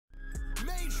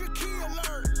Major key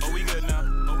alert. Oh, we good now.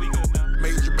 Oh, we good now.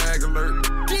 Major bag alert.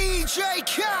 DJ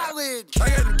Khaled. I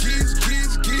got them keys.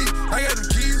 I got them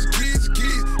keys.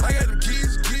 I got them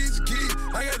keys.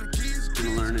 I got them keys. I'm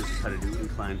gonna learn is how to do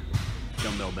incline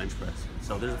dumbbell bench press.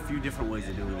 So there's a few different ways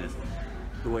of doing this.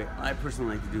 The way I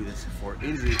personally like to do this for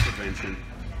injury prevention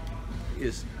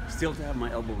is still to have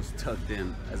my elbows tucked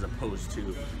in, as opposed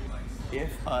to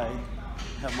if I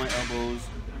have my elbows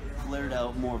flared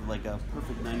out, more of like a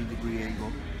perfect 90-degree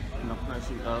angle, and I'm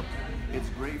pressing up. It's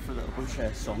great for the upper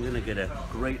chest, so I'm gonna get a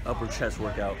great upper chest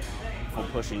workout from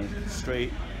pushing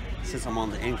straight since I'm on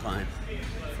the incline.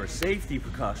 For safety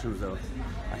precautions though,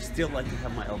 I still like to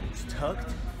have my elbows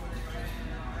tucked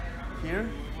here,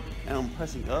 and I'm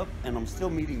pressing up, and I'm still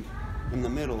meeting in the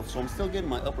middle, so I'm still getting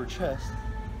my upper chest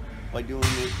by doing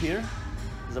it here,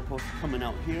 as opposed to coming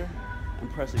out here and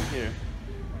pressing here.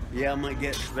 Yeah, I might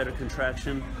get better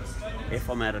contraction if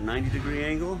I'm at a 90-degree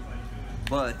angle,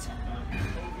 but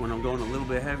when I'm going a little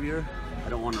bit heavier, I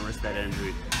don't want to risk that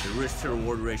injury. The risk to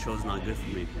reward ratio is not good for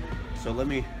me. So let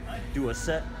me do a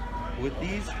set with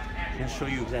these and show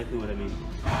you exactly what I mean.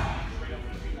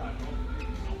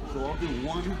 So I'll do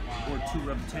 1 or 2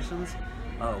 repetitions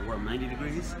where I'm 90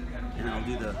 degrees, and then I'll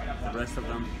do the rest of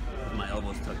them with my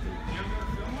elbows tucked in.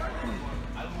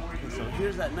 Okay, so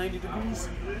here's that 90 degrees.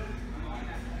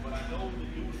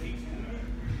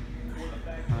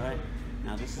 Alright,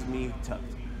 now this is me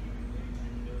tucked.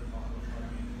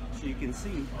 So you can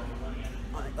see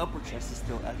my upper chest is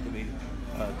still activated.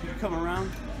 Could you come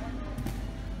around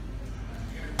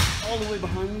all the way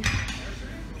behind me?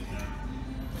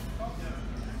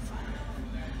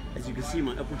 As you can see,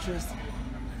 my upper chest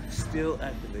is still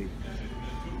activated.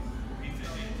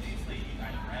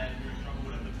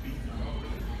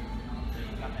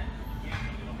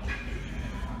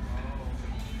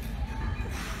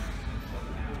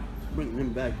 Bring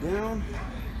them back down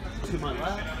to my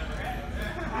lap.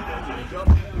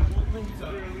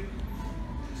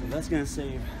 So that's gonna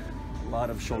save a lot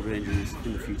of shoulder injuries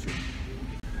in the future.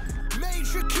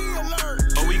 Major key alert.